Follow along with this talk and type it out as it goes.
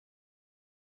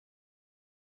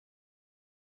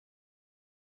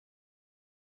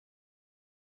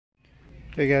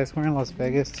Hey guys, we're in Las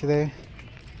Vegas today.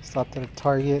 Stopped at a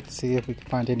Target, see if we can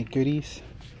find any goodies.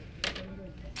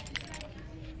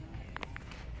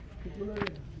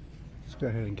 Let's go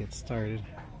ahead and get started.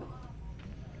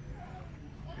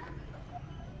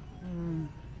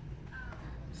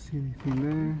 See anything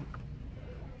there?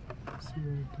 See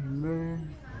anything there?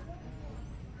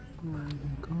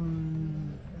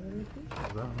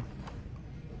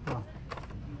 Oh.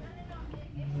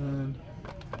 And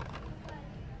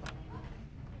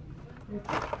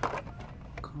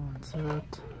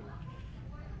concept.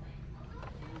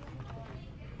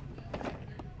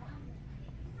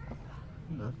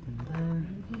 Nothing there.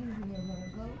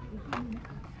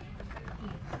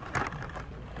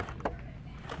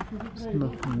 There's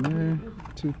nothing there.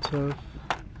 Too tough.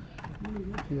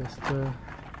 Fiesta.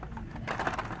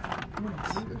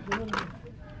 Let's see.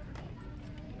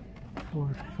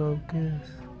 Ford Focus.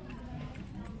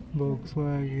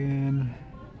 Volkswagen.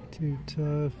 Too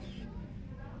tough.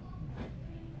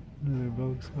 Another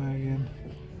Volkswagen.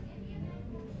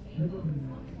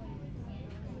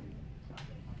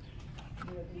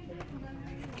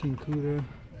 King Cuda.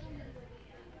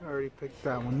 I already picked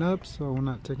that one up, so we're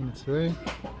not taking it today.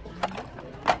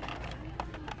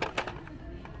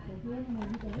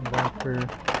 Viper.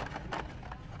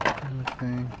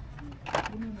 Anything.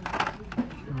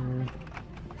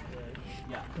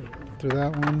 Through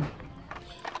that one.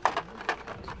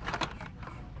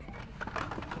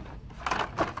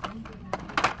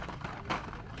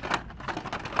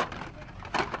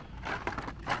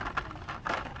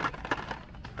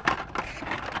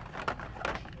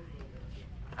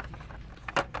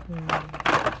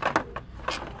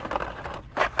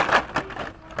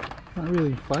 Not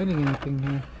really finding anything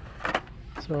here.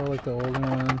 These are all like the old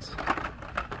ones.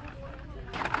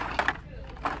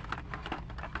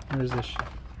 There's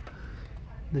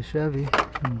the Chevy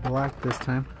in black this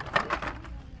time.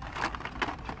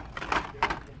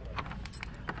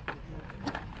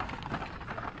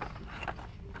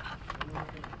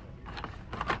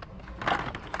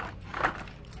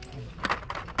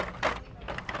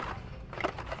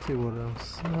 Let's see what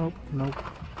else. Nope.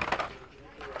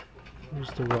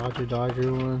 There's the Roger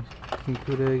Dodger one. King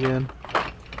Cuda again.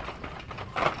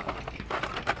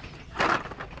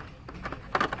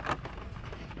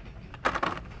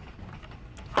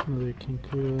 Another King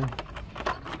Cuda.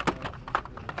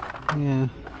 Yeah.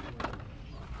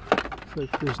 Looks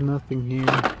like there's nothing here.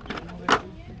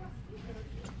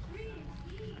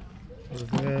 So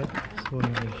that. This one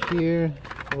over here.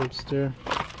 Roadster.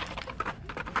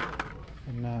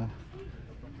 And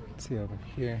let's see over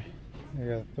here. I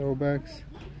got throwbacks.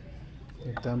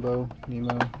 The Dumbo,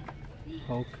 Nemo,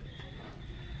 Hulk.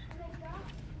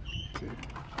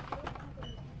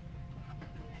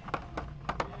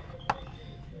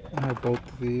 I have both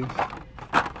of these,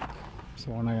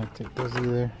 so we're not gonna take those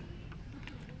either.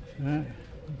 Alright,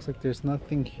 looks like there's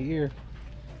nothing here.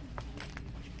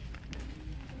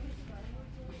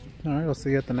 Alright, we'll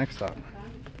see you at the next stop.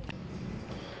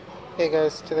 Hey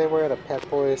guys, today we're at a Pep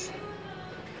Boys.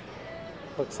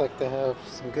 Looks like they have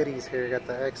some goodies here. Got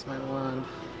the X-Men one.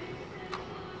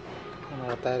 I don't know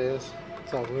what that is.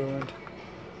 It's all ruined.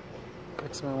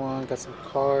 X-Men one. Got some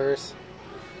cars.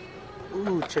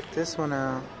 Ooh, check this one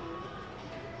out.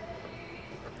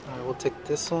 Alright, we'll take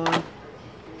this one.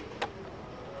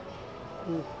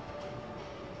 Ooh.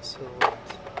 So,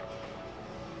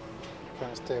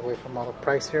 trying to stay away from all the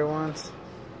pricier ones.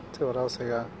 See what else I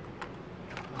got.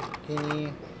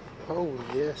 Lamborghini. Oh,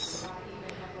 yes.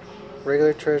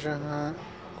 Regular Treasure Hunt,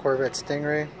 Corvette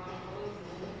Stingray.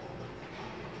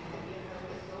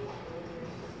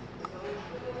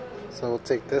 So we'll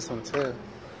take this one too.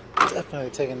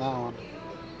 Definitely taking that one.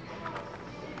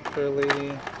 Fair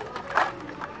Lady.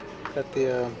 Got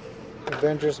the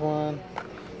Avengers one.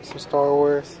 Some Star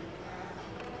Wars.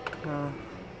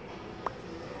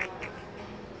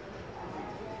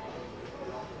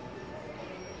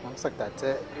 Looks like that's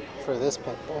it for this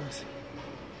Pep Boys.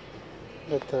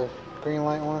 Got the green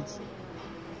light ones.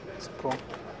 It's cool.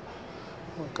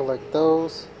 We'll collect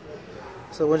those.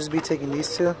 So we'll just be taking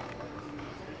these two.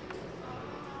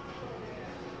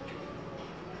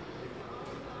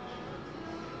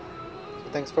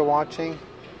 Thanks for watching.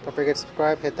 Don't forget to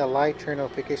subscribe, hit that like, turn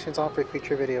notifications on for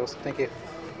future videos. Thank you.